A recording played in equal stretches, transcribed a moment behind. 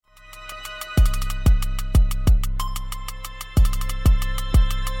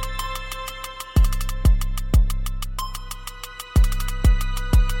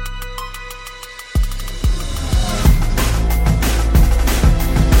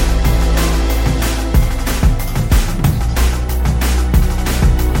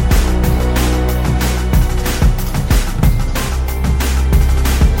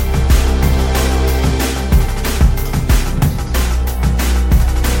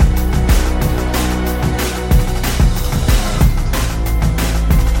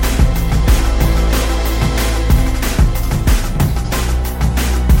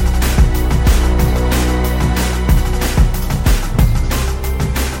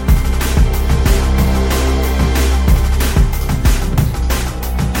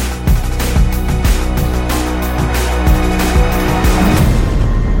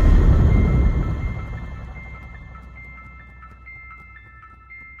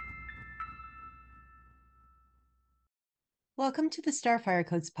Welcome to the Starfire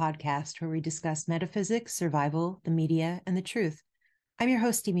Codes podcast, where we discuss metaphysics, survival, the media, and the truth. I'm your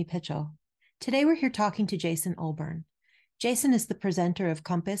host, Amy Pitchell. Today, we're here talking to Jason Olbourne. Jason is the presenter of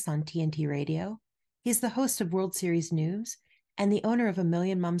Compass on TNT Radio. He's the host of World Series News and the owner of A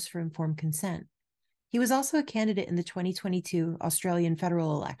Million Mums for Informed Consent. He was also a candidate in the 2022 Australian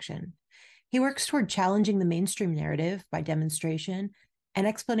federal election. He works toward challenging the mainstream narrative by demonstration and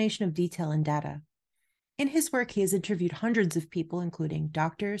explanation of detail and data. In his work, he has interviewed hundreds of people, including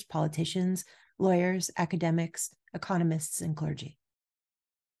doctors, politicians, lawyers, academics, economists, and clergy.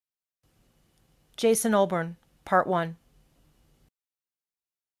 Jason Olbourne, Part 1.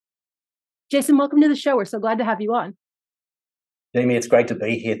 Jason, welcome to the show. We're so glad to have you on. Amy, it's great to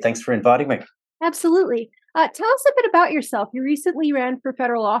be here. Thanks for inviting me. Absolutely. Tell us a bit about yourself. You recently ran for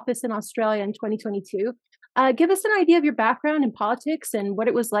federal office in Australia in 2022. Give us an idea of your background in politics and what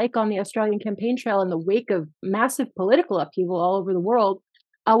it was like on the Australian campaign trail in the wake of massive political upheaval all over the world.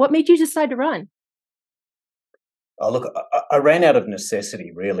 What made you decide to run? Look, I ran out of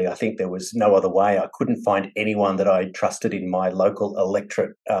necessity, really. I think there was no other way. I couldn't find anyone that I trusted in my local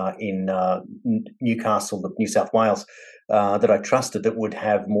electorate in Newcastle, New South Wales, that I trusted that would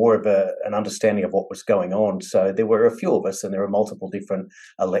have more of an understanding of what was going on. So there were a few of us, and there are multiple different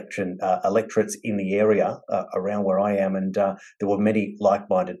electorates in the area around where I am, and there were many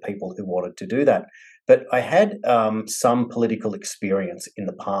like-minded people who wanted to do that. But I had some political experience in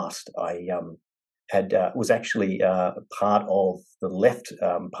the past. I was actually part of the left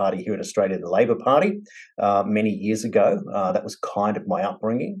party here in Australia, the Labor Party, many years ago. That was kind of my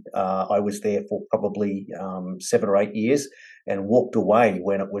upbringing. I was there for probably 7 or 8 years and walked away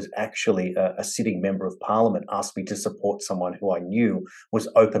when it was actually a sitting member of parliament asked me to support someone who I knew was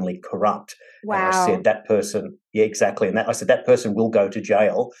openly corrupt. Wow. And I said, that person, yeah, exactly. And I said, that person will go to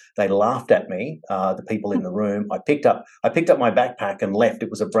jail. They laughed at me, the people in the room. I picked up my backpack and left. It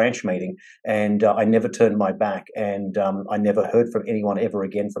was a branch meeting, and I never turned my back. And I never heard from anyone ever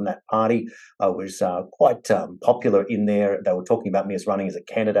again from that party. I was quite popular in there. They were talking about me as running as a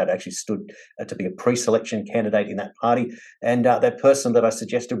candidate. I actually stood to be a pre-selection candidate in that party. And that person that I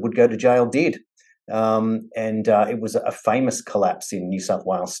suggested would go to jail did. It was a famous collapse in New South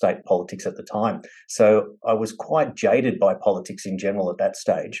Wales state politics at the time. So I was quite jaded by politics in general at that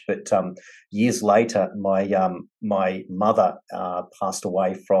stage. But years later, my mother passed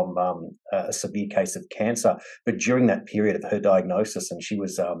away from a severe case of cancer. But during that period of her diagnosis, and she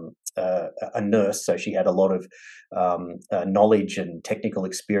was a nurse, so she had a lot of knowledge and technical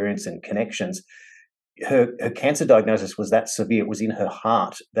experience and connections. Her cancer diagnosis was that severe, it was in her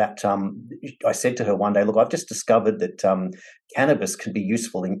heart, that I said to her one day, look, I've just discovered that cannabis can be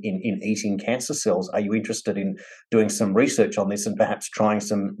useful in eating cancer cells. Are you interested in doing some research on this and perhaps trying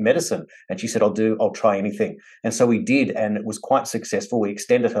some medicine? And she said, I'll try anything. And so we did, and it was quite successful. We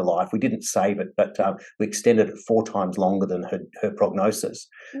extended her life. We didn't save it, but we extended it 4 times longer than her prognosis.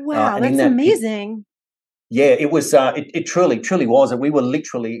 Wow, that's amazing. Yeah, it was. It truly was, and we were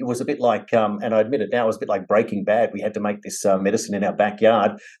literally. It was a bit like, and I admit it now, it was a bit like Breaking Bad. We had to make this medicine in our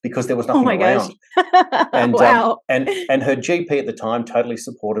backyard because there was nothing around. And wow. And her GP at the time totally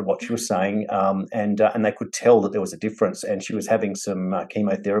supported what she was saying, and they could tell that there was a difference. And she was having some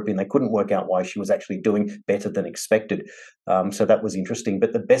chemotherapy, and they couldn't work out why she was actually doing better than expected. So that was interesting.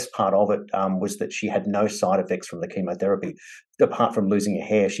 But the best part of it was that she had no side effects from the chemotherapy. Apart from losing her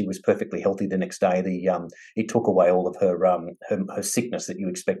hair, she was perfectly healthy the next day. It took away all of her sickness that you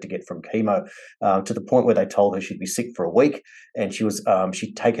expect to get from chemo, to the point where they told her she'd be sick for a week, and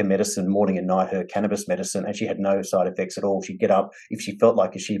she'd take her medicine morning and night, her cannabis medicine, and she had no side effects at all. She'd get up if she felt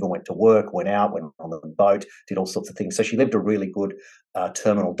like it. She even went to work, went out, went on the boat, did all sorts of things. So she lived a really good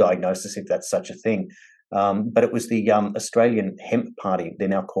terminal diagnosis, if that's such a thing. But it was the Australian Hemp Party, they're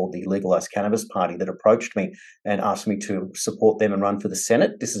now called the Legalised Cannabis Party, that approached me and asked me to support them and run for the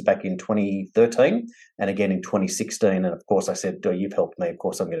Senate. This is back in 2013 and again in 2016. And of course I said, you've helped me, of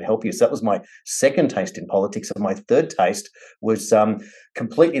course I'm going to help you. So that was my second taste in politics. And my third taste was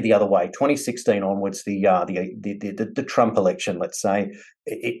completely the other way. 2016 onwards, the Trump election, let's say,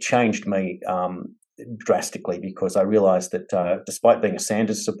 it changed me drastically, because I realised that despite being a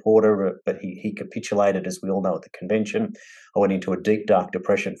Sanders supporter, but he capitulated, as we all know, at the convention. I went into a deep, dark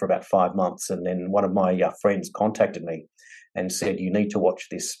depression for about 5 months, and then one of my friends contacted me and said, "You need to watch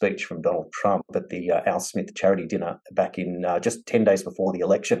this speech from Donald Trump at the Al Smith charity dinner back in just 10 days before the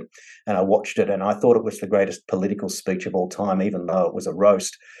election." And I watched it, and I thought it was the greatest political speech of all time, even though it was a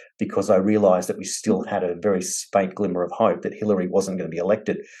roast, because I realised that we still had a very faint glimmer of hope that Hillary wasn't going to be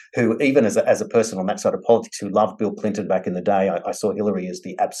elected. Who, even as a person on that side of politics who loved Bill Clinton back in the day, I saw Hillary as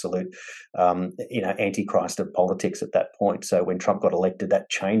the absolute, antichrist of politics at that point. So when Trump got elected, that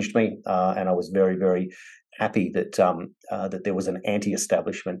changed me, and I was very, very happy that that there was an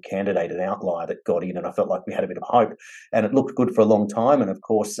anti-establishment candidate, an outlier that got in, and I felt like we had a bit of hope. And it looked good for a long time. And of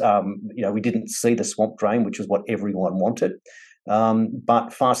course, we didn't see the swamp drain, which was what everyone wanted.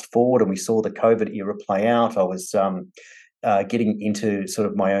 But fast forward, and we saw the COVID era play out. I was getting into sort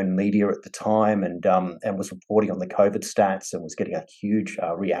of my own media at the time, and was reporting on the COVID stats, and was getting a huge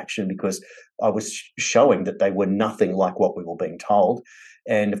reaction because I was showing that they were nothing like what we were being told.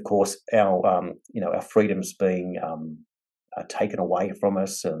 And of course, our freedoms being taken away from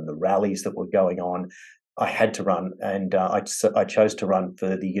us, and the rallies that were going on, I had to run, and I chose to run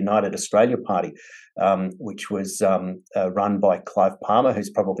for the United Australia Party, which was run by Clive Palmer,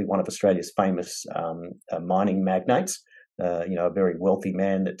 who's probably one of Australia's famous mining magnates. A very wealthy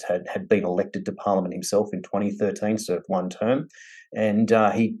man that had been elected to Parliament himself in 2013, served one term, and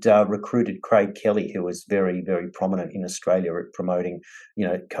he'd recruited Craig Kelly, who was very, very prominent in Australia at promoting,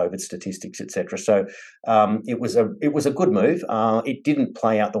 COVID statistics, etc. So it was a good move. It didn't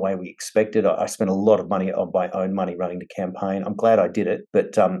play out the way we expected. I spent a lot of money on my own money running the campaign. I'm glad I did it,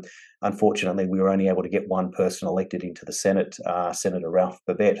 but unfortunately, we were only able to get one person elected into the Senate, Senator Ralph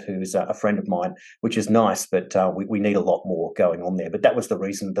Babette, who's a friend of mine, which is nice, but we need a lot more going on there. But that was the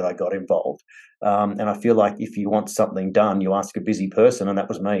reason that I got involved. And I feel like if you want something done, you ask a busy person, and that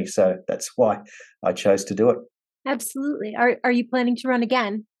was me. So that's why I chose to do it. Absolutely. Are you planning to run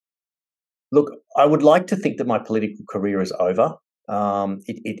again? Look, I would like to think that my political career is over.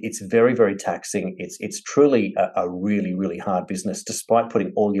 It's very, very taxing. It's truly a really, really hard business, despite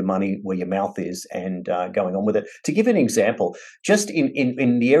putting all your money where your mouth is and going on with it. To give an example, just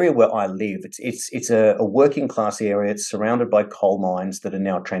in the area where I live, it's a working class area. It's surrounded by coal mines that are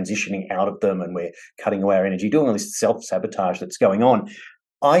now transitioning out of them, and we're cutting away our energy, doing all this self-sabotage that's going on.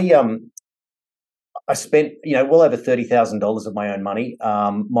 I spent, well over $30,000 of my own money.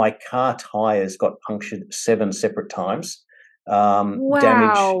 My car tires got punctured 7 separate times.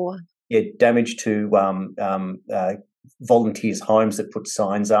 Wow. Damage to volunteers' homes that put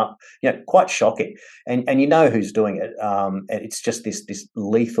signs up. Quite shocking. And you know who's doing it. And it's just this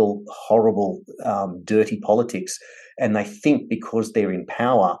lethal, horrible, dirty politics. And they think because they're in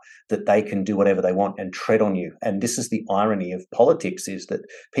power that they can do whatever they want and tread on you. And this is the irony of politics, is that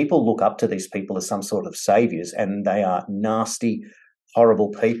people look up to these people as some sort of saviors, and they are nasty, horrible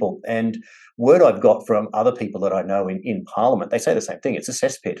people. And word I've got from other people that I know in Parliament, they say the same thing. It's a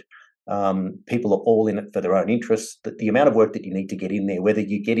cesspit. People are all in it for their own interests. The amount of work that you need to get in there, whether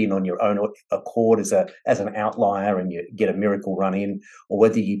you get in on your own accord as an outlier and you get a miracle run in, or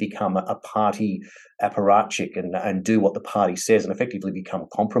whether you become a party apparatchik and do what the party says and effectively become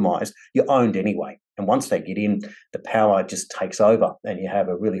compromised, you're owned anyway. And once they get in, the power just takes over, and you have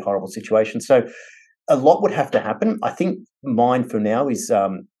a really horrible situation. So a lot would have to happen. I think mine for now is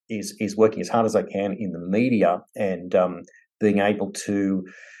working as hard as I can in the media, and being able to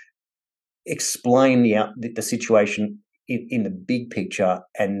explain the situation in the big picture,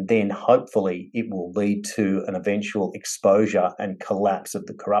 and then hopefully it will lead to an eventual exposure and collapse of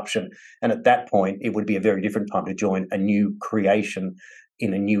the corruption. And at that point, it would be a very different time to join a new creation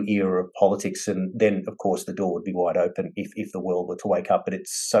in a new era of politics. And then, of course, the door would be wide open if the world were to wake up. But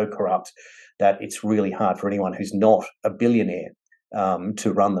it's so corrupt that it's really hard for anyone who's not a billionaire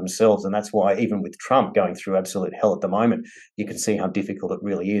to run themselves. And that's why, even with Trump going through absolute hell at the moment, you can see how difficult it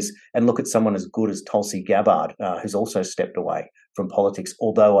really is. And look at someone as good as Tulsi Gabbard, who's also stepped away from politics,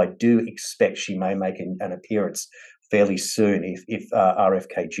 although I do expect she may make an appearance fairly soon if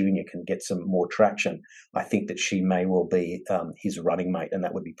RFK Jr. can get some more traction. I think that she may well be his running mate, and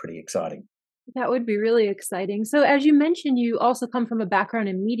that would be pretty exciting. That would be really exciting. So as you mentioned, you also come from a background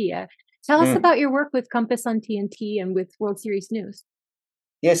in media. Tell us about your work with Compass on TNT and with World Series News.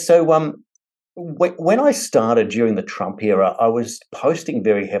 Yes, so when I started during the Trump era, I was posting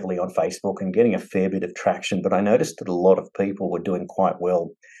very heavily on Facebook and getting a fair bit of traction, but I noticed that a lot of people were doing quite well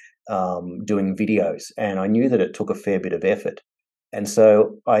doing videos, and I knew that it took a fair bit of effort. And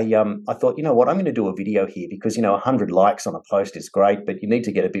so I thought, you know what, I'm going to do a video here, because 100 likes on a post is great, but you need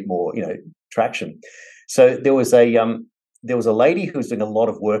to get a bit more traction. So there was a lady who was doing a lot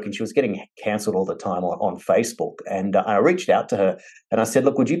of work, and she was getting cancelled all the time on Facebook. And I reached out to her and I said,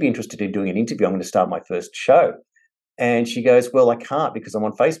 look, would you be interested in doing an interview? I'm going to start my first show. And she goes, well, I can't because I'm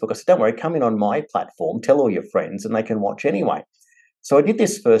on Facebook. I said, don't worry, come in on my platform, tell all your friends, and they can watch anyway. So I did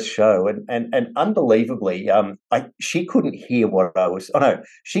this first show, and unbelievably, she couldn't hear what I was. Oh no,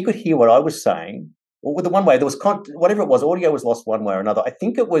 she could hear what I was saying. Well, with the one way there was whatever it was, audio was lost one way or another. I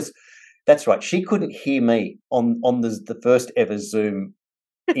think it was. That's right. She couldn't hear me on the first ever Zoom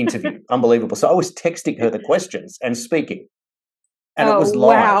interview. Unbelievable. So I was texting her the questions and speaking, and it was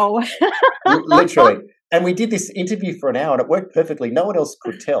live. Wow. Literally. And we did this interview for an hour, and it worked perfectly. No one else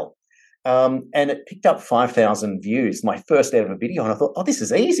could tell. And it picked up 5,000 views, my first ever video. And I thought, oh, this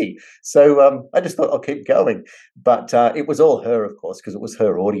is easy. So I just thought I'll keep going. But it was all her, of course, because it was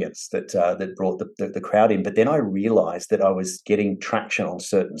her audience that brought the crowd in. But then I realized that I was getting traction on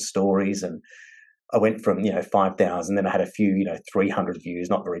certain stories. And I went from, 5,000, then I had a few, 300 views,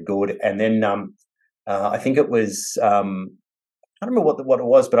 not very good. And then I think it was... I don't remember what it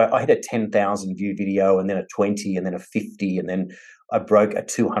was, but I had a 10,000 view video, and then a 20, and then a 50, and then I broke a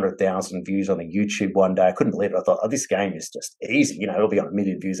 200,000 views on a YouTube one day. I couldn't believe it. I thought, oh, this game is just easy. It'll be on 1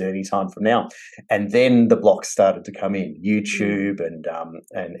 million views at any time from now. And then the blocks started to come in, YouTube and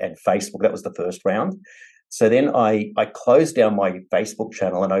Facebook. That was the first round. So then I closed down my Facebook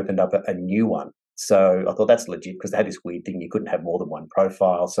channel and opened up a new one. So I thought that's legit because they had this weird thing. You couldn't have more than one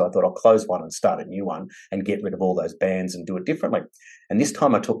profile. So I thought I'll close one and start a new one and get rid of all those bans and do it differently. And this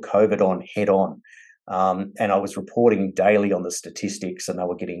time I took COVID on head on. And I was reporting daily on the statistics, and they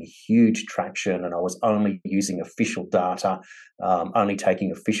were getting huge traction. And I was only using official data, only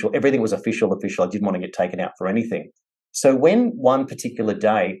taking official. Everything was official. I didn't want to get taken out for anything. So when one particular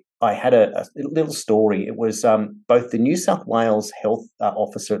day I had a little story, it was both the New South Wales health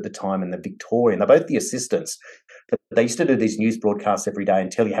officer at the time and the Victorian, they're both the assistants. They used to do these news broadcasts every day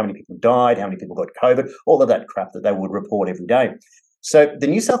and tell you how many people died, how many people got COVID, all of that crap that they would report every day. So the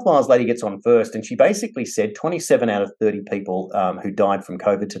New South Wales lady gets on first, and she basically said 27 out of 30 people who died from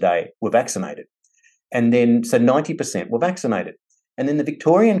COVID today were vaccinated. And then, so 90% were vaccinated. And then the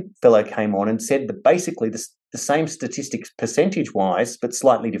Victorian fellow came on and said that basically the same statistics percentage-wise, but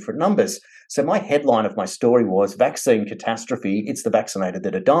slightly different numbers. So my headline of my story was vaccine catastrophe, it's the vaccinated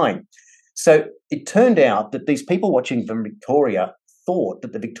that are dying. So it turned out that these people watching from Victoria thought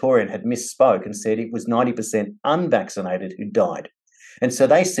that the Victorian had misspoke and said it was 90% unvaccinated who died. And so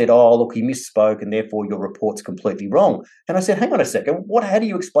they said, oh, look, he misspoke and therefore your report's completely wrong. And I said, hang on a second, how do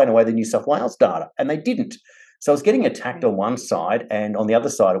you explain away the New South Wales data? And they didn't. So I was getting attacked on one side, and on the other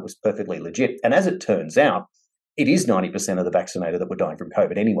side it was perfectly legit. And as it turns out, it is 90% of the vaccinated that were dying from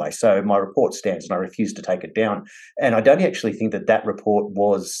COVID anyway. So my report stands, and I refuse to take it down. And I don't actually think that report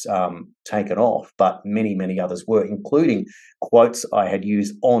was taken off, but many, many others were, including quotes I had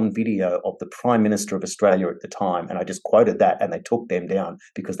used on video of the Prime Minister of Australia at the time. And I just quoted that, and they took them down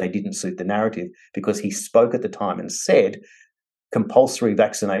because they didn't suit the narrative, because he spoke at the time and said compulsory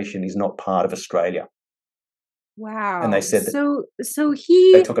vaccination is not part of Australia. Wow. And they said that so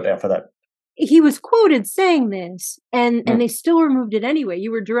they took it down for that. He was quoted saying this, and they still removed it anyway.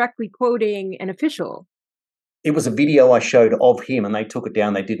 You were directly quoting an official. It was a video I showed of him, and they took it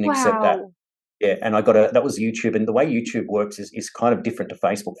down. They didn't accept that. Yeah, and that was YouTube. And the way YouTube works is kind of different to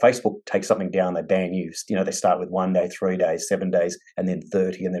Facebook. Facebook takes something down, they ban you. They start with 1 day, 3 days, 7 days, and then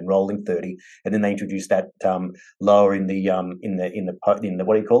 30, and then rolling 30, and then they introduce that lower in the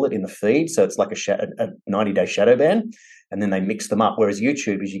what do you call it, in the feed. So it's like a 90-day shadow ban, and then they mix them up. Whereas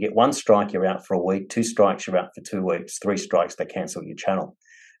YouTube is you get 1 strike, you're out for a week, 2 strikes, you're out for 2 weeks, 3 strikes, they cancel your channel.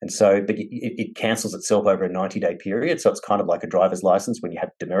 And so, but it cancels itself over a 90-day period. So it's kind of like a driver's license when you have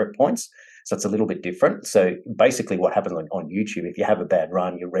demerit points. So it's a little bit different. So basically what happens on YouTube, if you have a bad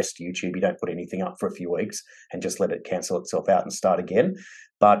run, you rest YouTube, you don't put anything up for a few weeks and just let it cancel itself out and start again.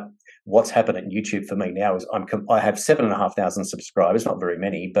 But what's happened at YouTube for me now is I have 7,500 subscribers, not very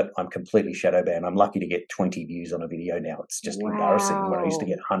many, but I'm completely shadow banned. I'm lucky to get 20 views on a video now. It's just embarrassing when I used to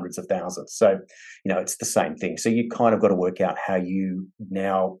get hundreds of thousands. So, it's the same thing. So you kind of got to work out how you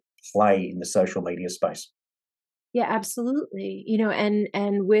now play in the social media space. Yeah, absolutely.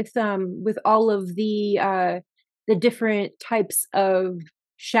 And with all of the different types of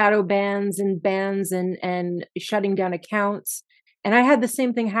shadow bans and shutting down accounts. And I had the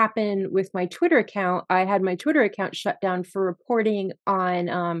same thing happen with my Twitter account. I had my Twitter account shut down for reporting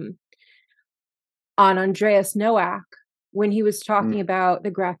on Andreas Nowak when he was talking about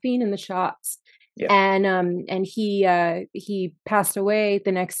the graphene in the shots. Yeah. And he passed away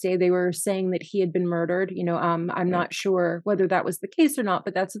the next day. They were saying that he had been murdered. I'm not sure whether that was the case or not,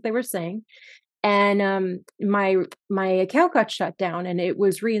 but that's what they were saying. And my account got shut down, and it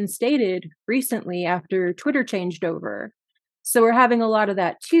was reinstated recently after Twitter changed over. So we're having a lot of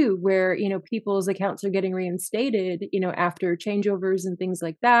that too, where, people's accounts are getting reinstated, after changeovers and things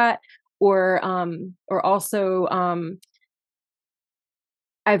like that. Or also,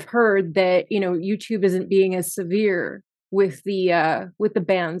 I've heard that, YouTube isn't being as severe with the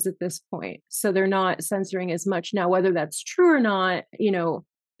bans at this point. So they're not censoring as much now. Whether that's true or not,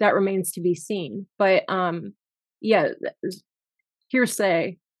 that remains to be seen. But yeah,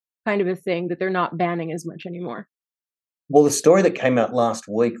 hearsay kind of a thing that they're not banning as much anymore. Well, the story that came out last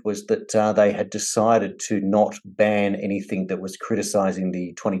week was that they had decided to not ban anything that was criticising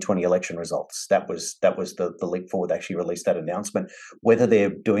the 2020 election results. That was the leap forward. They actually released that announcement. Whether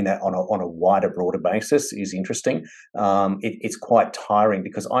they're doing that on a wider, broader basis is interesting. It's quite tiring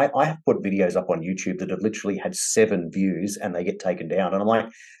because I have put videos up on YouTube that have literally had 7 views and they get taken down. And I'm like,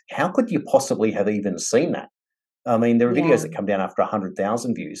 how could you possibly have even seen that? I mean, there are videos that come down after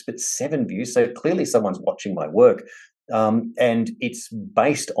 100,000 views, but 7 views. So clearly someone's watching my work. And it's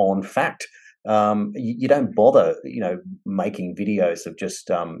based on fact. You don't bother, making videos of just,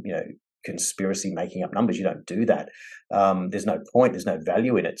 conspiracy, making up numbers. You don't do that. There's no point. There's no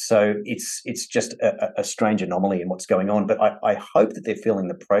value in it. So it's just a strange anomaly in what's going on. But I hope that they're feeling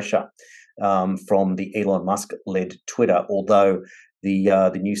the pressure from the Elon Musk-led Twitter, although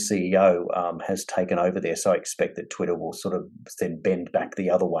the new CEO has taken over there. So I expect that Twitter will sort of then bend back the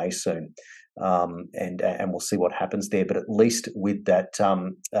other way soon. And we'll see what happens there. But at least with that,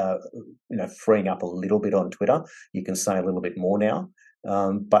 freeing up a little bit on Twitter, you can say a little bit more now.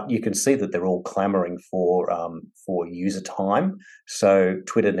 But you can see that they're all clamoring for user time. So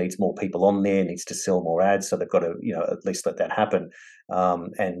Twitter needs more people on there, needs to sell more ads. So they've got to, at least let that happen.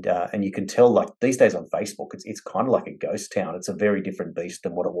 And you can tell, like these days on Facebook, it's kind of like a ghost town. It's a very different beast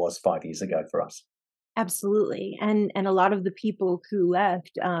than what it was 5 years ago for us. Absolutely. And a lot of the people who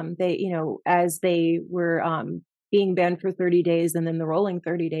left, they, as they were being banned for 30 days and then the rolling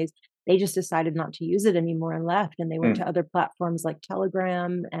 30 days, they just decided not to use it anymore and left. And they went to other platforms like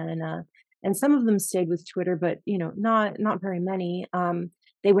Telegram, and some of them stayed with Twitter, but not very many.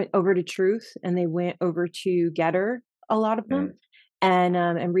 They went over to Truth and they went over to Getter, a lot of them,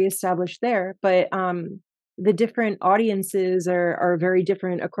 and reestablished there. But the different audiences are very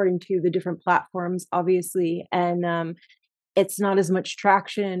different according to the different platforms, obviously. And it's not as much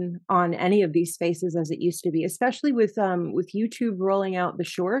traction on any of these spaces as it used to be, especially with YouTube rolling out the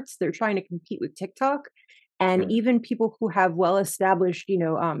shorts. They're trying to compete with TikTok. And even people who have well-established,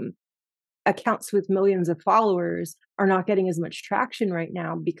 accounts with millions of followers are not getting as much traction right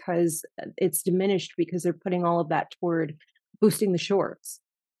now because it's diminished because they're putting all of that toward boosting the shorts.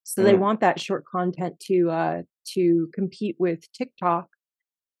 So they want that short content to compete with TikTok,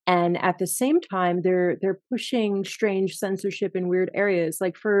 and at the same time, they're pushing strange censorship in weird areas.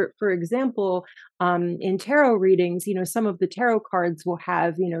 Like for example, in tarot readings, some of the tarot cards will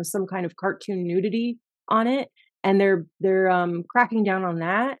have some kind of cartoon nudity on it, and they're cracking down on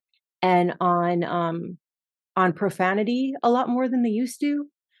that and on profanity a lot more than they used to.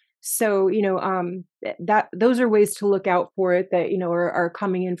 So, that those are ways to look out for it that, are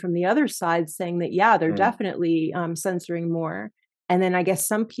coming in from the other side saying that, yeah, they're definitely censoring more. And then I guess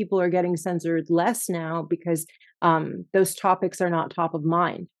some people are getting censored less now because those topics are not top of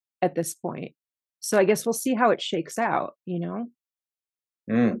mind at this point. So I guess we'll see how it shakes out,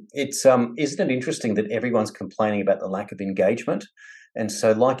 It's isn't it interesting that everyone's complaining about the lack of engagement? And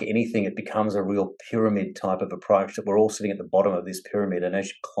so, like anything, it becomes a real pyramid type of approach that we're all sitting at the bottom of this pyramid. And as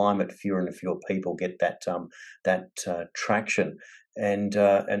you climb it, fewer and fewer people get that traction.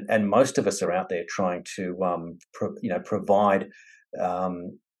 And most of us are out there trying to provide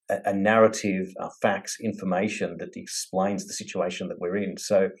a narrative, facts, information that explains the situation that we're in.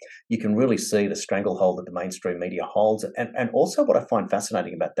 So you can really see the stranglehold that the mainstream media holds. And also what I find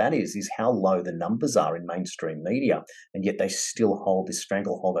fascinating about that is how low the numbers are in mainstream media, and yet they still hold this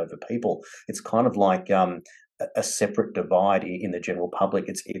stranglehold over people. It's kind of like a separate divide in the general public.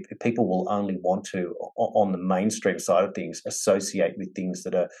 People will only want to, on the mainstream side of things, associate with things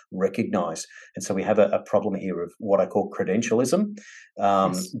that are recognised. And so we have a problem here of what I call credentialism.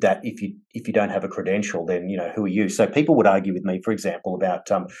 That if you don't have a credential, then who are you? So people would argue with me, for example, about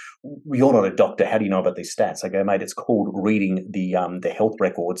you're not a doctor. How do you know about these stats? I go, mate, it's called reading the health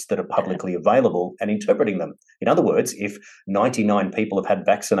records that are publicly available and interpreting them. In other words, if 99 people have had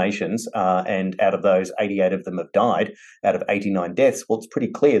vaccinations and out of those 88 of them have died out of 89 deaths, well, it's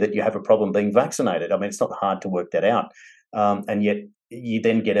pretty clear that you have a problem being vaccinated. I mean, it's not hard to work that out. And yet you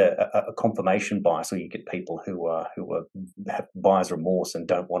then get a confirmation bias, or you get people who have buyer's remorse and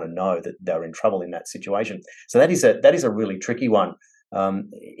don't want to know that they're in trouble in that situation. So that is a really tricky one.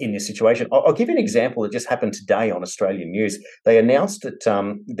 in this situation. I'll give you an example that just happened today on Australian News. They announced that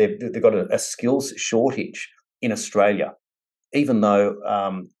they've got a skills shortage in Australia, even though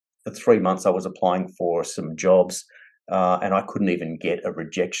for 3 months I was applying for some jobs and I couldn't even get a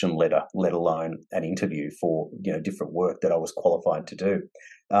rejection letter, let alone an interview for different work that I was qualified to do.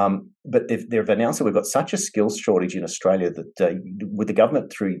 But they've announced that we've got such a skills shortage in Australia that with the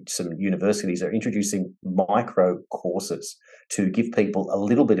government through some universities are introducing micro courses to give people a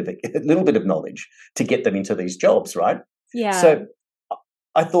little bit of knowledge to get them into these jobs, right? Yeah. So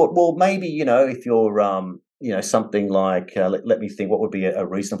I thought, well, maybe if you're something like let me think, what would be a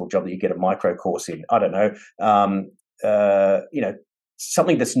reasonable job that you get a micro course in? I don't know.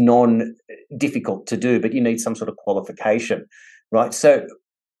 Something that's non-difficult to do, but you need some sort of qualification, right? So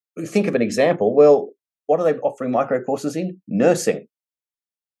think of an example. Well, what are they offering micro courses in? Nursing.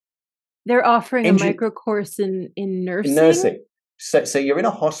 They're offering a micro course in nursing? Nursing. So you're in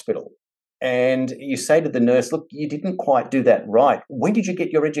a hospital and you say to the nurse, look, you didn't quite do that right. When did you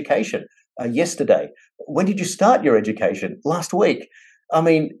get your education? Yesterday. When did you start your education? Last week. I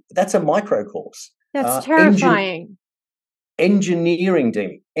mean, that's a micro course. That's terrifying. Engineering,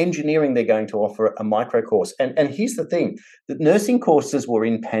 Demi. Engineering, they're going to offer a micro course. And here's the thing. The nursing courses were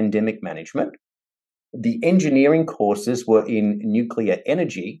in pandemic management. The engineering courses were in nuclear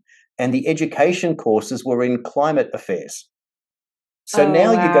energy. And the education courses were in climate affairs. So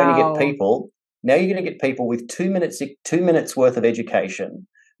now you're going to get people with 2 minutes worth of education,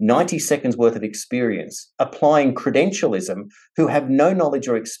 90 seconds worth of experience, applying credentialism, who have no knowledge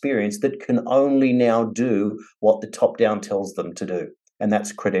or experience that can only now do what the top down tells them to do. And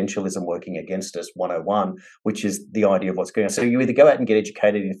that's credentialism working against us 101, which is the idea of what's going on. So you either go out and get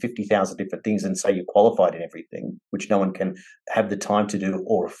educated in 50,000 different things and say you're qualified in everything, which no one can have the time to do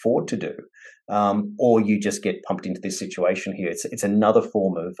or afford to do, or you just get pumped into this situation here. It's another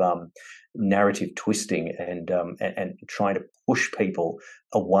form of narrative twisting and trying to push people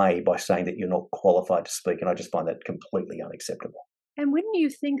away by saying that you're not qualified to speak. And I just find that completely unacceptable. And wouldn't you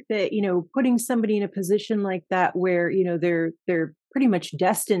think that, putting somebody in a position like that where, they're pretty much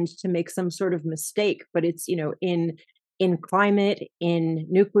destined to make some sort of mistake, but it's, in climate, in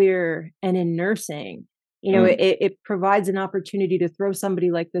nuclear, and in nursing, it provides an opportunity to throw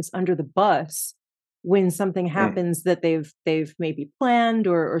somebody like this under the bus when something happens that they've maybe planned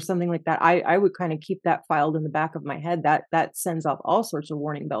or something like that. I would kind of keep that filed in the back of my head. That sends off all sorts of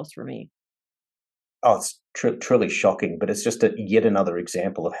warning bells for me. Oh, it's truly shocking, but it's just yet another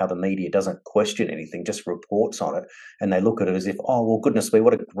example of how the media doesn't question anything, just reports on it, and they look at it as if, oh, well, goodness me,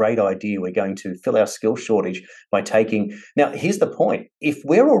 what a great idea. We're going to fill our skill shortage by taking... Now, here's the point. If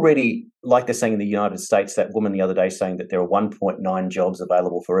we're already, like they're saying in the United States, that woman the other day saying that there are 1.9 jobs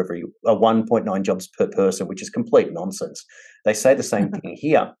available for 1.9 jobs per person, which is complete nonsense. They say the same thing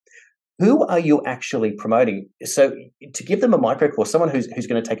here. Who are you actually promoting? So to give them a micro course, someone who's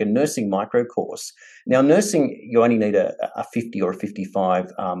going to take a nursing micro course. Now, nursing, you only need a 50 or a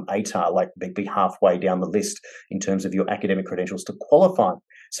 55 ATAR, like be halfway down the list in terms of your academic credentials to qualify.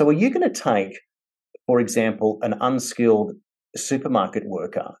 So are you going to take, for example, an unskilled supermarket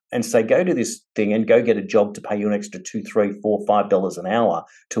worker and say, go to this thing and go get a job to pay you an extra $2, $3, $4, $5 an hour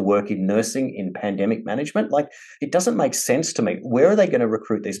to work in nursing in pandemic management? Like, it doesn't make sense to me. Where are they going to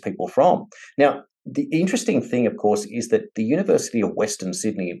recruit these people from? Now, the interesting thing, of course, is that the University of Western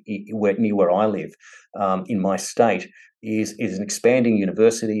Sydney, near where I live, in my state, is an expanding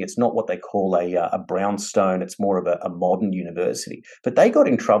university. It's not what they call a brownstone. It's more of a modern university. But they got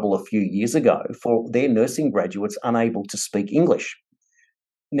in trouble a few years ago for their nursing graduates unable to speak English.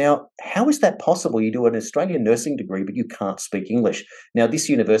 Now, how is that possible? You do an Australian nursing degree, but you can't speak English. Now, this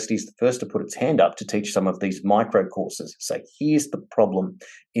university is the first to put its hand up to teach some of these micro courses. So here's the problem,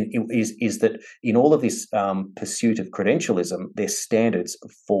 is that in all of this pursuit of credentialism, their standards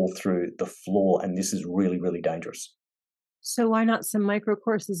fall through the floor, and this is really, really dangerous. So why not some micro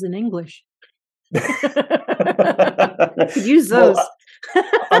courses in English? Could use those. Well,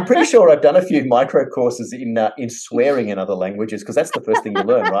 I'm pretty sure I've done a few micro courses in swearing in other languages, because that's the first thing you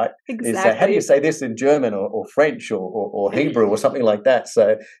learn, right? Exactly. Is how do you say this in German or French or Hebrew or something like that?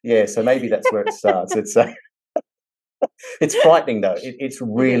 So yeah, so maybe that's where it starts. It's frightening though. It's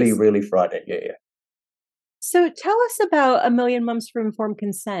really, really frightening. Yeah. So tell us about A Million Mums for Informed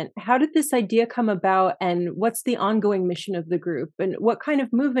Consent. How did this idea come about, and what's the ongoing mission of the group, and what kind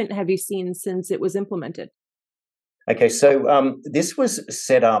of movement have you seen since it was implemented? Okay, so this was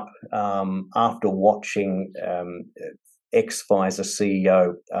set up after watching ex-Pfizer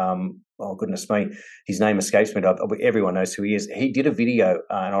CEO, oh goodness me, his name escapes me, everyone knows who he is. He did a video,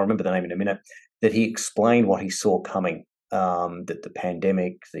 and I'll remember the name in a minute, that he explained what he saw coming that the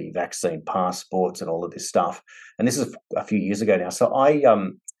pandemic, the vaccine passports, and all of this stuff. And this is a few years ago now. So I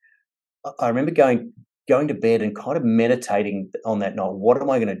remember going to bed and kind of meditating on that night. What am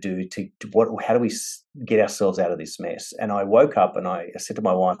I going to do how do we get ourselves out of this mess? And I woke up and I said to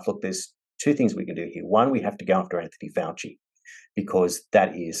my wife, look, there's two things we can do here. One, we have to go after Anthony Fauci, because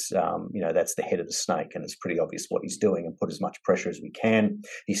that is, that's the head of the snake, and it's pretty obvious what he's doing, and put as much pressure as we can.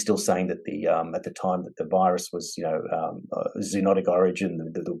 He's still saying that at the time that the virus was, zoonotic origin,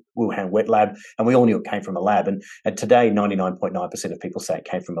 the Wuhan wet lab, and we all knew it came from a lab. And today, 99.9% of people say it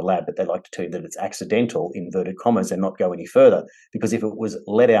came from a lab, but they like to tell you that it's accidental, inverted commas, and not go any further, because if it was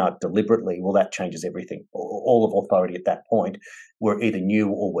let out deliberately, well, that changes everything. All of authority at that point were either new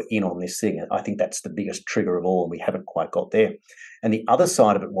or were in on this thing. And I think that's the biggest trigger of all, and we haven't quite got there. And the other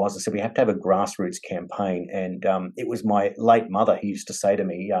side of it was, I said, we have to have a grassroots campaign. And it was my late mother who used to say to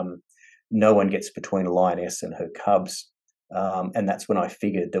me, no one gets between a lioness and her cubs. And that's when I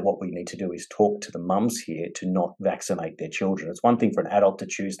figured that what we need to do is talk to the mums here to not vaccinate their children. It's one thing for an adult to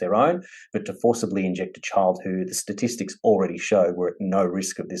choose their own, but to forcibly inject a child who the statistics already show were at no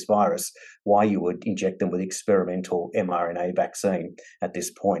risk of this virus, why you would inject them with experimental mRNA vaccine at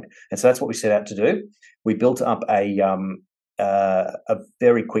this point. And so that's what we set out to do. We built up a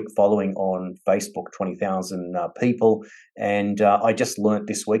very quick following on Facebook, 20,000 people. And I just learnt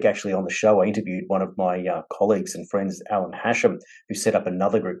this week, actually, on the show, I interviewed one of my colleagues and friends, Alan Hasham, who set up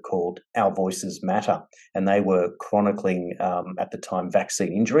another group called Our Voices Matter. And they were chronicling, at the time,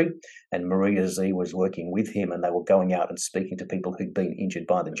 vaccine injury. And Maria Z was working with him, and they were going out and speaking to people who'd been injured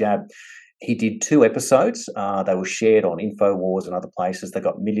by the jab. He did 2 episodes. They were shared on InfoWars and other places. They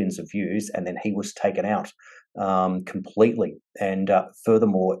got millions of views, and then he was taken out completely. And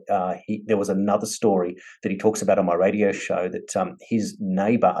furthermore, there was another story that he talks about on my radio show that his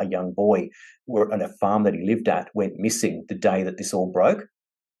neighbour, a young boy, on a farm that he lived at, went missing the day that this all broke.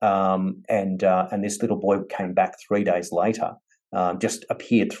 And this little boy came back 3 days later. Just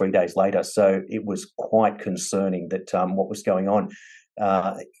appeared 3 days later. So it was quite concerning that what was going on.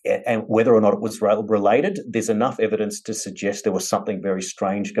 And whether or not it was related, there's enough evidence to suggest there was something very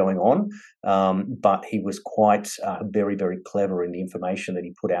strange going on. But he was quite very, very clever in the information that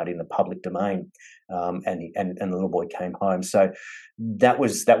he put out in the public domain. And the little boy came home. So that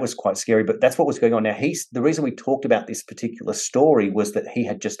was quite scary. But that's what was going on. Now, the reason we talked about this particular story was that he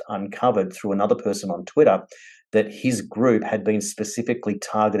had just uncovered through another person on Twitter that his group had been specifically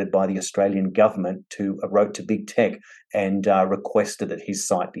targeted by the Australian government wrote to big tech and requested that his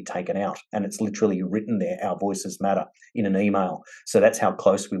site be taken out. And it's literally written there, Our Voices Matter, in an email. So that's how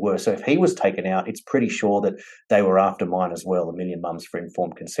close we were. So if he was taken out, it's pretty sure that they were after mine as well, 1 Million Mums for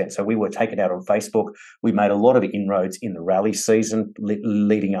Informed Consent. So we were taken out on Facebook. We made a lot of inroads in the rally season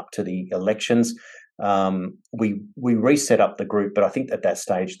leading up to the elections. We reset up the group, but I think at that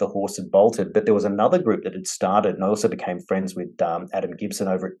stage the horse had bolted. But there was another group that had started, and I also became friends with Adam Gibson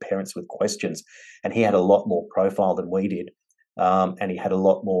over at Parents with Questions, and he had a lot more profile than we did, and he had a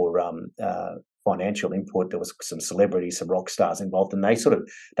lot more financial input. There was some celebrities, some rock stars involved, and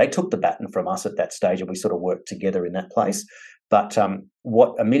they took the baton from us at that stage, and we sort of worked together in that place. But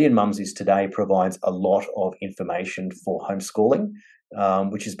what 1 Million Mums is today provides a lot of information for homeschooling,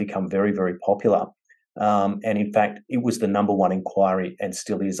 which has become very, very popular. And in fact, it was the number one inquiry and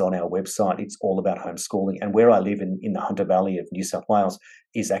still is on our website. It's all about homeschooling. And where I live in the Hunter Valley of New South Wales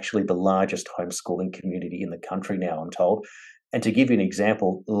is actually the largest homeschooling community in the country now, I'm told. And to give you an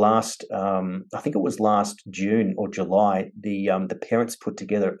example, I think it was last June or July, the parents put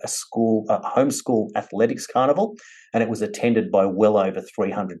together a homeschool athletics carnival, and it was attended by well over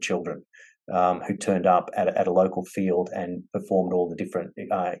 300 children. Who turned up at a local field and performed all the different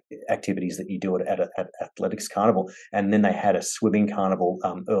activities that you do at athletics carnival. And then they had a swimming carnival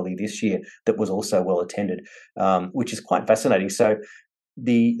early this year that was also well attended, which is quite fascinating. So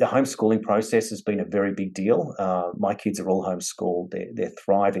the homeschooling process has been a very big deal. My kids are all homeschooled. They're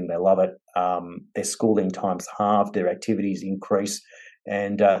thriving. They love it. Their schooling times halved. Their activities increase.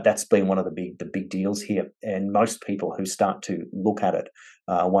 And that's been one of the big deals here. And most people who start to look at it,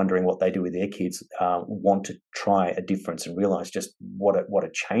 wondering what they do with their kids, want to try a difference and realize just what a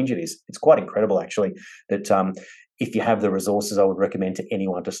change it is. It's quite incredible, actually, that if you have the resources, I would recommend to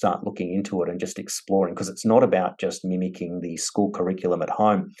anyone to start looking into it and just exploring, because it's not about just mimicking the school curriculum at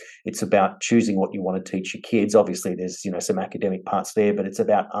home. It's about choosing what you want to teach your kids. Obviously, there's some academic parts there, but it's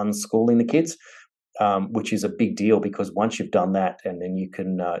about unschooling the kids. Which is a big deal, because once you've done that, and then you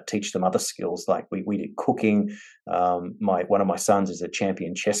can teach them other skills. Like we did cooking. One of my sons is a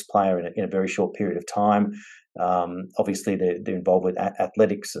champion chess player in a very short period of time. Obviously, they're involved with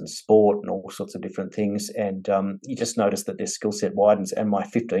athletics and sport and all sorts of different things. And you just notice that their skill set widens. And my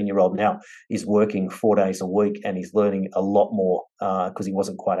 15-year-old now is working 4 days a week, and he's learning a lot more because he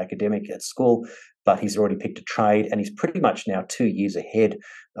wasn't quite academic at school, but he's already picked a trade, and he's pretty much now 2 years ahead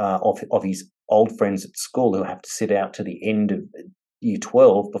of his old friends at school who have to sit out to the end of Year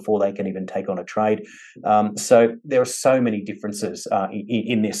 12 before they can even take on a trade. So there are so many differences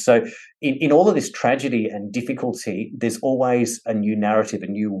in this. So in all of this tragedy and difficulty, there's always a new narrative, a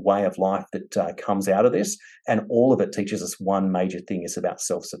new way of life that comes out of this. And all of it teaches us one major thing is about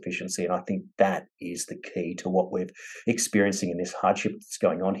self-sufficiency. And I think that is the key to what we're experiencing in this hardship that's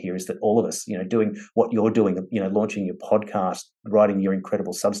going on here, is that all of us, doing what you're doing, launching your podcast, writing your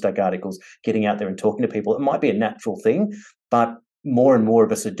incredible Substack articles, getting out there and talking to people, it might be a natural thing, but more and more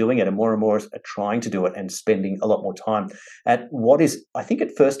of us are doing it, and more are trying to do it and spending a lot more time at what is, I think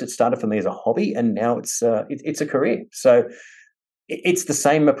at first it started for me as a hobby, and now it's a career. So it's the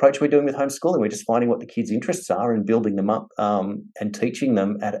same approach we're doing with homeschooling. We're just finding what the kids' interests are and building them up and teaching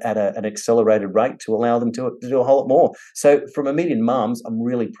them at an accelerated rate to allow them to do a whole lot more. So from 1 million mums, I'm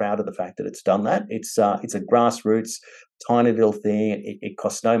really proud of the fact that it's done that. It's a grassroots, tiny little thing. It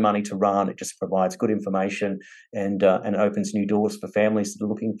costs no money to run. It just provides good information and opens new doors for families that are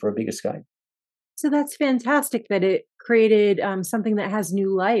looking for a bigger scale. So that's fantastic that it created something that has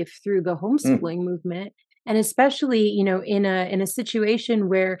new life through the homeschooling movement. And especially, in a situation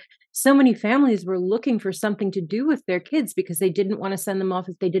where so many families were looking for something to do with their kids because they didn't want to send them off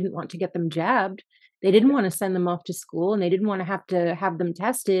if they didn't want to get them jabbed. They didn't want to send them off to school, and they didn't want to have them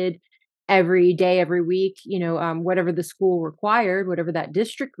tested every day, every week, whatever the school required, whatever that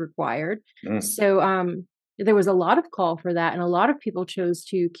district required. So there was a lot of call for that, and a lot of people chose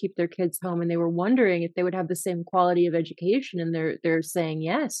to keep their kids home, and they were wondering if they would have the same quality of education, and they're saying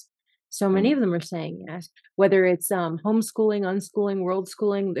yes. So many of them are saying yes, whether it's homeschooling, unschooling, world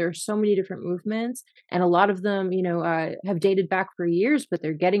schooling. There are so many different movements, and a lot of them, have dated back for years, but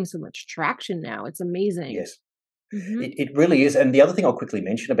they're getting so much traction now. It's amazing. Yes. It really is. And the other thing I'll quickly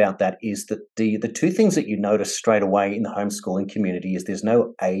mention about that is that the two things that you notice straight away in the homeschooling community is there's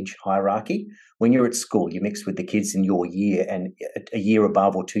no age hierarchy. When you're at school, you mix with the kids in your year, and a year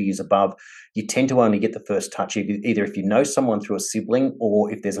above or 2 years above, you tend to only get the first touch, either if you know someone through a sibling or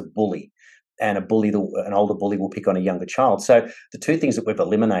if there's a bully. And an older bully will pick on a younger child. So the two things that we've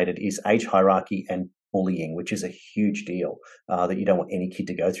eliminated is age hierarchy and bullying, which is a huge deal that you don't want any kid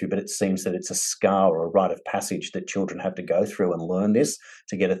to go through. But it seems that it's a scar or a rite of passage that children have to go through and learn this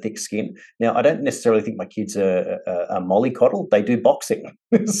to get a thick skin. Now, I don't necessarily think my kids are mollycoddled. They do boxing.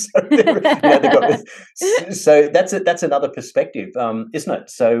 So that's another perspective, isn't it?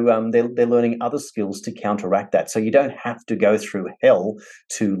 So they're learning other skills to counteract that. So you don't have to go through hell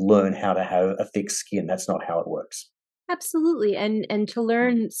to learn how to have a thick skin. That's not how it works. Absolutely. And to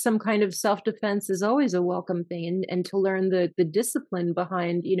learn some kind of self-defense is always a welcome thing. And to learn the discipline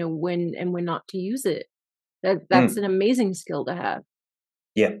behind, when and when not to use it. That's an amazing skill to have.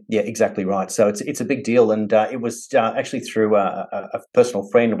 Yeah, exactly right. So it's a big deal, and it was actually through a personal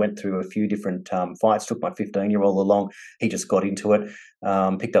friend. Went through a few different fights. Took my 15-year-old along. He just got into it,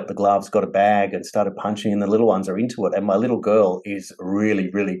 picked up the gloves, got a bag, and started punching. And the little ones are into it. And my little girl is really,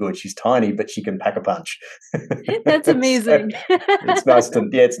 really good. She's tiny, but she can pack a punch. That's amazing. So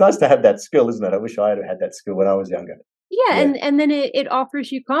it's nice to have that skill, isn't it? I wish I had had that skill when I was younger. Yeah, and then it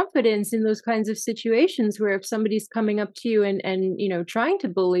offers you confidence in those kinds of situations where if somebody's coming up to you and trying to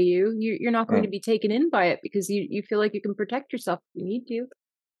bully you, you're not going to be taken in by it because you feel like you can protect yourself if you need to.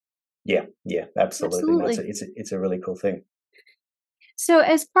 Yeah, absolutely. No, it's a really cool thing. So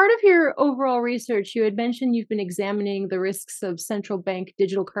as part of your overall research, you had mentioned you've been examining the risks of central bank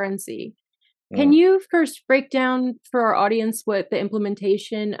digital currency. Can you first break down for our audience what the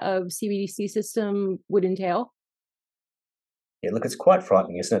implementation of CBDC system would entail? Yeah, look, it's quite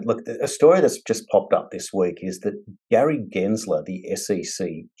frightening, isn't it? Look, a story that's just popped up this week is that Gary Gensler, the SEC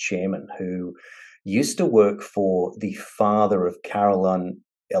chairman, who used to work for the father of Caroline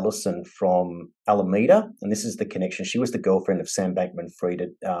Ellison from Alameda, and this is the connection. She was the girlfriend of Sam Bankman-Fried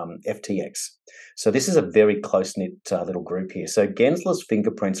at FTX. So this is a very close-knit little group here. So Gensler's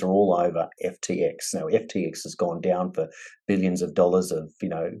fingerprints are all over FTX. Now, FTX has gone down for billions of dollars of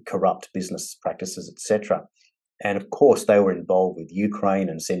corrupt business practices, etc. And of course, they were involved with Ukraine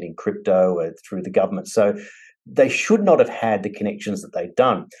and sending crypto through the government. So they should not have had the connections that they've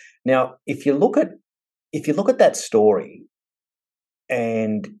done. Now, if you look at that story,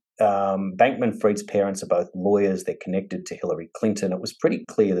 and Bankman-Fried's parents are both lawyers, they're connected to Hillary Clinton. It was pretty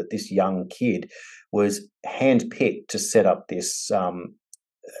clear that this young kid was handpicked to set up this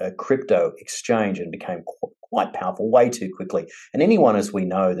crypto exchange and became quite powerful way too quickly. And anyone, as we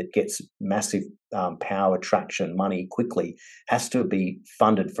know, that gets massive power, traction, money quickly has to be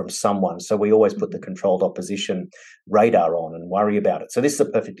funded from someone. So we always put the controlled opposition radar on and worry about it. So this is a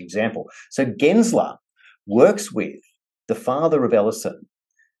perfect example. So Gensler works with the father of Ellison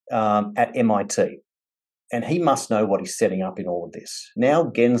at MIT. And he must know what he's setting up in all of this. Now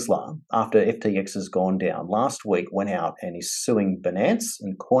Gensler, after FTX has gone down, last week went out and is suing Binance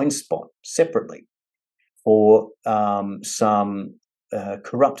and CoinSpot separately for some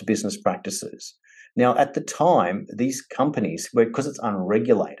corrupt business practices. Now, at the time, these companies, because it's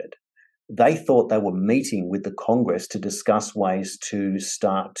unregulated, they thought they were meeting with the Congress to discuss ways to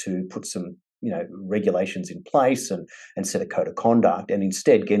start to put some regulations in place and set a code of conduct. And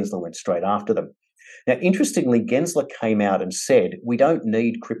instead, Gensler went straight after them. Now, interestingly, Gensler came out and said, we don't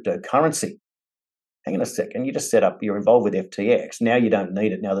need cryptocurrency. Hang on a second, you just set up, you're involved with FTX. Now you don't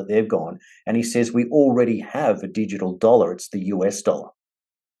need it now that they've gone. And he says, we already have a digital dollar. It's the US dollar.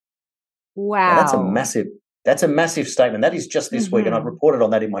 Wow. Now, that's a massive statement. That is just this week. And I reported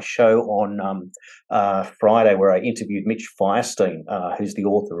on that in my show on Friday, where I interviewed Mitch Firestein, who's the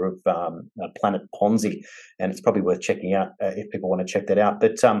author of Planet Ponzi. And it's probably worth checking out if people want to check that out.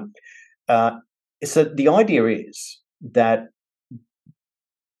 But so the idea is that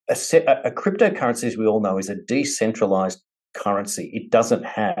a cryptocurrency, as we all know, is a decentralized currency. It doesn't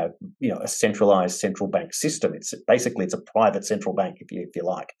have, a centralized central bank system. It's a private central bank, if you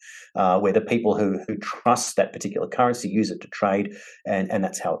like, where the people who trust that particular currency use it to trade, and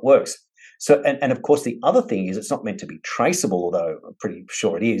that's how it works. So, and of course, the other thing is it's not meant to be traceable, although I'm pretty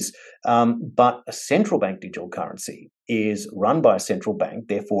sure it is. But a central bank digital currency is run by a central bank.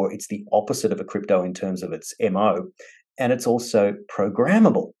 Therefore, it's the opposite of a crypto in terms of its MO. And it's also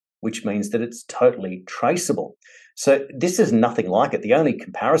programmable, which means that it's totally traceable. So this is nothing like it. The only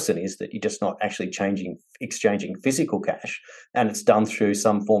comparison is that you're just not actually exchanging physical cash, and it's done through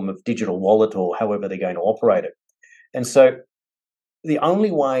some form of digital wallet or however they're going to operate it. And so the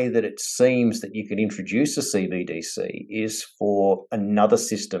only way that it seems that you can introduce a CBDC is for another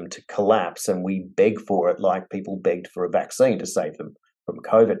system to collapse, and we beg for it like people begged for a vaccine to save them from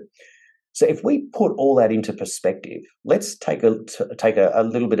COVID. So if we put all that into perspective, let's take a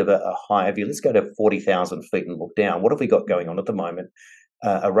little bit of a higher view. Let's go to 40,000 feet and look down. What have we got going on at the moment?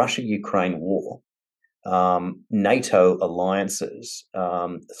 A Russia-Ukraine war, NATO alliances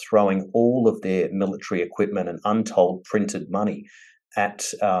throwing all of their military equipment and untold printed money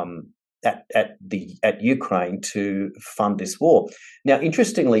at Ukraine to fund this war. Now,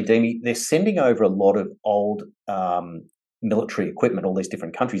 interestingly, Demi, they're sending over a lot of old military equipment, all these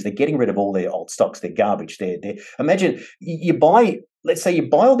different countries. They're getting rid of all their old stocks. They're garbage. Imagine let's say you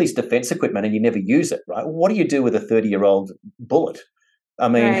buy all these defense equipment and you never use it, right? What do you do with a 30-year-old bullet? I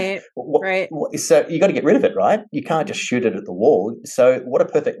mean, right. So you got to get rid of it, right? You can't just shoot it at the wall. So what a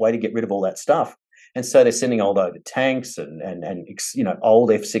perfect way to get rid of all that stuff. And so they're sending old over tanks and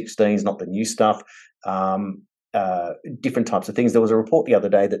old F-16s, not the new stuff, different types of things. There was a report the other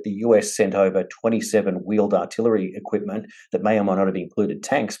day that the US sent over 27 wheeled artillery equipment that may or may not have included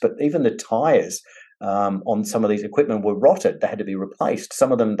tanks, but even the tires on some of these equipment were rotted. They had to be replaced.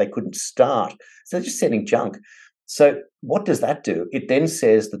 Some of them they couldn't start. So they're just sending junk. So what does that do? It then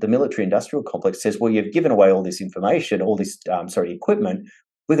says that the military-industrial complex says, well, you've given away all this information, all this equipment.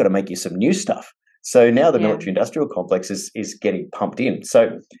 We've got to make you some new stuff. So now the military-industrial complex is getting pumped in.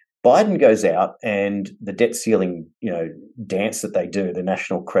 So Biden goes out, and the debt ceiling, dance that they do, the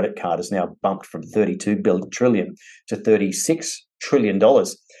national credit card is now bumped from $32 trillion to $36 trillion.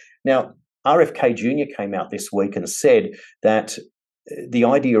 Now, RFK Jr. came out this week and said that the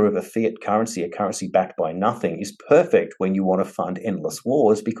idea of a fiat currency, a currency backed by nothing, is perfect when you want to fund endless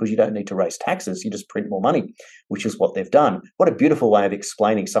wars because you don't need to raise taxes. You just print more money, which is what they've done. What a beautiful way of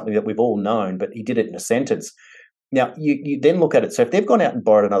explaining something that we've all known, but he did it in a sentence. Now, you then look at it. So if they've gone out and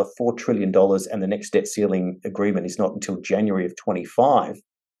borrowed another $4 trillion and the next debt ceiling agreement is not until January of 25,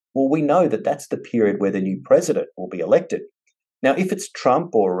 well, we know that that's the period where the new president will be elected. Now, if it's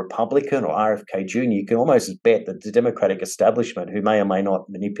Trump or a Republican or RFK Jr., you can almost bet that the Democratic establishment, who may or may not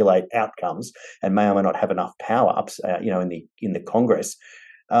manipulate outcomes and may or may not have enough power ups, in the Congress,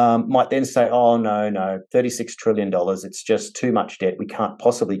 might then say, "Oh no, $36 trillion. It's just too much debt. We can't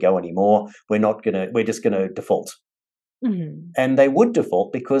possibly go anymore. We're just gonna default." Mm-hmm. And they would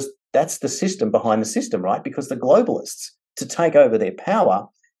default because that's the system behind the system, right? Because the globalists, to take over their power,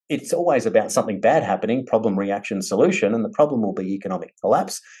 it's always about something bad happening, problem, reaction, solution, and the problem will be economic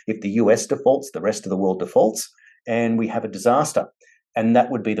collapse. If the US defaults, the rest of the world defaults, and we have a disaster. And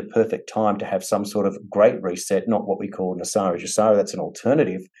that would be the perfect time to have some sort of great reset, not what we call Nasara Jasara. That's an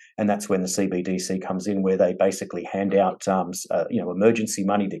alternative. And that's when the CBDC comes in, where they basically hand out, emergency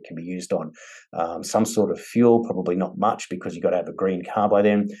money that can be used on some sort of fuel, probably not much because you've got to have a green car by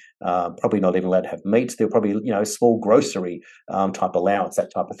then, probably not even allowed to have meats. They'll probably, a small grocery type allowance,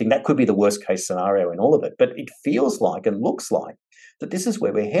 that type of thing. That could be the worst case scenario in all of it. But it feels like and looks like that this is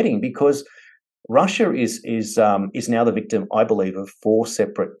where we're heading, because Russia is now the victim, I believe, of 4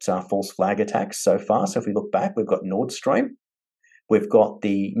 separate false flag attacks so far. So if we look back, we've got Nord Stream, we've got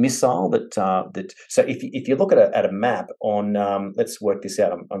the missile that. So if you look at a map on, let's work this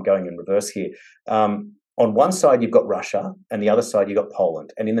out. I'm going in reverse here. On one side you've got Russia, and the other side you've got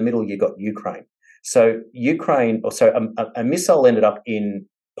Poland, and in the middle you've got Ukraine. So a missile ended up in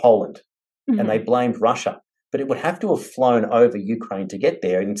Poland, and they blamed Russia. But it would have to have flown over Ukraine to get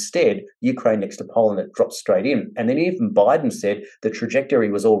there. Instead, Ukraine next to Poland, it dropped straight in. And then even Biden said the trajectory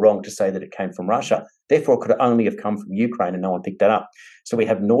was all wrong to say that it came from Russia. Therefore, it could only have come from Ukraine, and no one picked that up. So we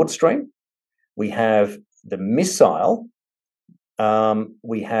have Nord Stream, we have the missile,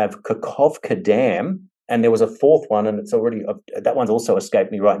 we have Kakhovka Dam, and there was a 4th one, and it's already, that one's also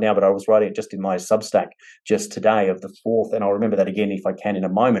escaped me right now, but I was writing it just in my Substack just today of the 4th, and I'll remember that again if I can in a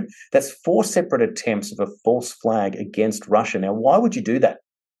moment. That's 4 separate attempts of a false flag against Russia. Now, why would you do that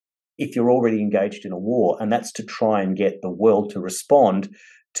if you're already engaged in a war? And that's to try and get the world to respond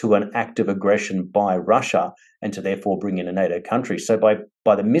to an act of aggression by Russia, and to therefore bring in a NATO country. So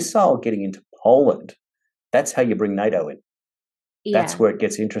by the missile getting into Poland, that's how you bring NATO in. Yeah. That's where it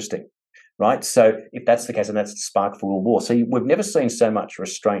gets interesting. Right. So if that's the case, and that's the spark for world war. So we've never seen so much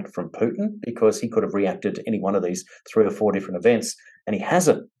restraint from Putin, because he could have reacted to any one of these 3 or 4 different events, and he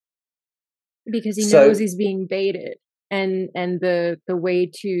hasn't. Because he knows he's being baited. And the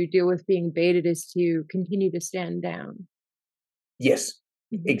way to deal with being baited is to continue to stand down. Yes.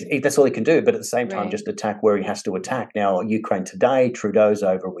 That's all he can do, but at the same time, just attack where he has to attack. Now, Ukraine today, Trudeau's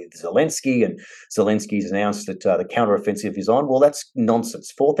over with Zelensky, and Zelensky's announced that the counteroffensive is on. Well, that's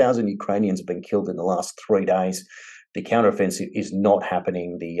nonsense. 4,000 Ukrainians have been killed in the last 3 days. The counteroffensive is not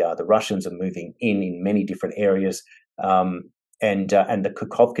happening. The Russians are moving in many different areas. And the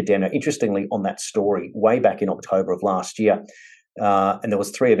Kakhovka Dam. Now, interestingly, on that story, way back in October of last year, and there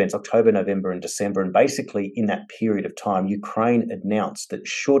was 3 events, October, November, and December. And basically, in that period of time, Ukraine announced that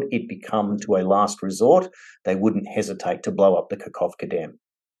should it become to a last resort, they wouldn't hesitate to blow up the Kakhovka Dam.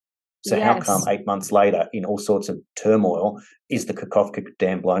 So how come 8 months later, in all sorts of turmoil, is the Kakhovka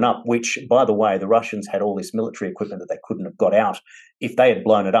Dam blown up? Which, by the way, the Russians had all this military equipment that they couldn't have got out. If they had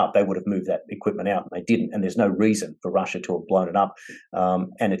blown it up, they would have moved that equipment out, and they didn't. And there's no reason for Russia to have blown it up.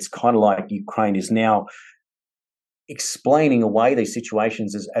 And it's kind of like Ukraine is now explaining away these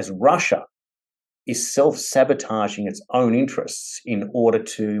situations as Russia is self-sabotaging its own interests in order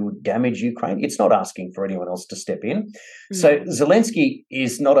to damage Ukraine. It's not asking for anyone else to step in. So Zelensky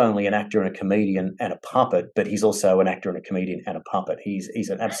is not only an actor and a comedian and a puppet, but he's also an actor and a comedian and a puppet. He's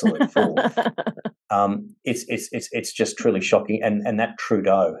an absolute fool. It's just truly shocking. And that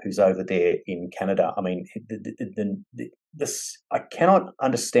Trudeau, who's over there in Canada, I mean, I cannot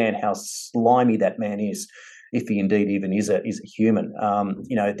understand how slimy that man is, if he indeed even is a human.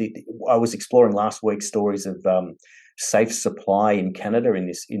 I was exploring last week stories of safe supply in Canada in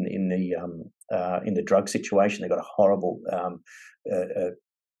the drug situation. They've got a horrible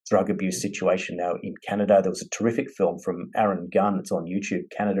drug abuse situation now in Canada. There was a terrific film from Aaron Gunn that's on YouTube,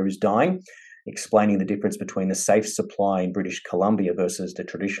 Canada is Dying, explaining the difference between the safe supply in British Columbia versus the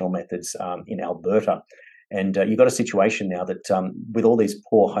traditional methods in Alberta. And you've got a situation now that with all these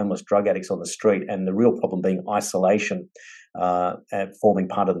poor homeless drug addicts on the street, and the real problem being isolation, forming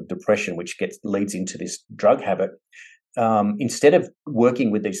part of the depression, which leads into this drug habit. Instead of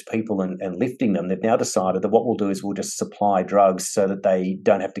working with these people and lifting them, they've now decided that what we'll do is we'll just supply drugs so that they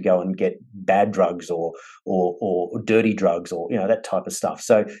don't have to go and get bad drugs or dirty drugs or that type of stuff.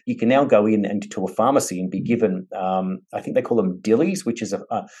 So you can now go in and to a pharmacy and be given, I think they call them dillies, which is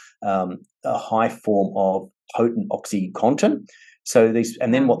a high form of potent OxyContin. So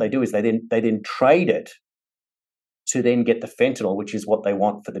and then what they do is they then trade it to then get the fentanyl, which is what they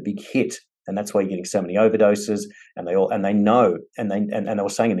want for the big hit. And that's why you're getting so many overdoses. And they know, and they were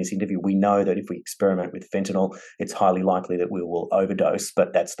saying in this interview, we know that if we experiment with fentanyl, it's highly likely that we will overdose,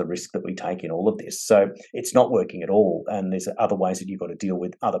 but that's the risk that we take in all of this. So it's not working at all. And there's other ways that you've got to deal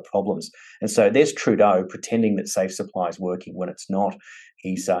with other problems. And so there's Trudeau pretending that safe supply is working when it's not.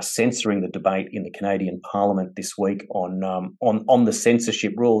 He's censoring the debate in the Canadian Parliament this week on the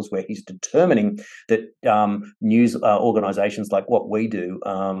censorship rules, where he's determining that news organisations like what we do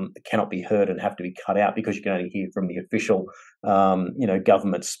cannot be heard and have to be cut out because you can only hear from the official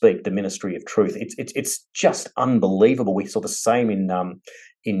government speak, the Ministry of Truth. It's just unbelievable. We saw the same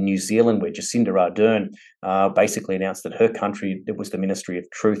in New Zealand, where Jacinda Ardern basically announced that her country, it was the Ministry of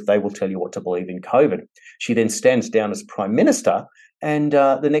Truth. They will tell you what to believe in COVID. She then stands down as Prime Minister, and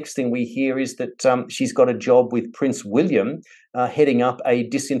the next thing we hear is that she's got a job with Prince William heading up a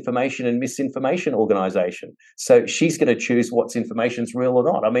disinformation and misinformation organisation. So she's going to choose what's information's real or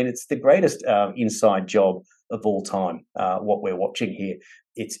not. I mean, it's the greatest inside job of all time, what we're watching here.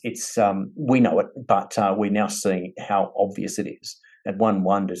 It's we know it, but we're now seeing how obvious it is. And one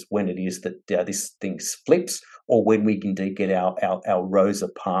wonders when it is that this thing flips, or when we indeed get our Rosa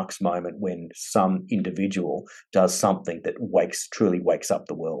Parks moment, when some individual does something that truly wakes up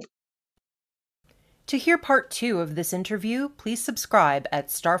the world. To hear part 2 of this interview, please subscribe at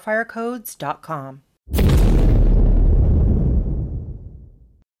starfirecodes.com.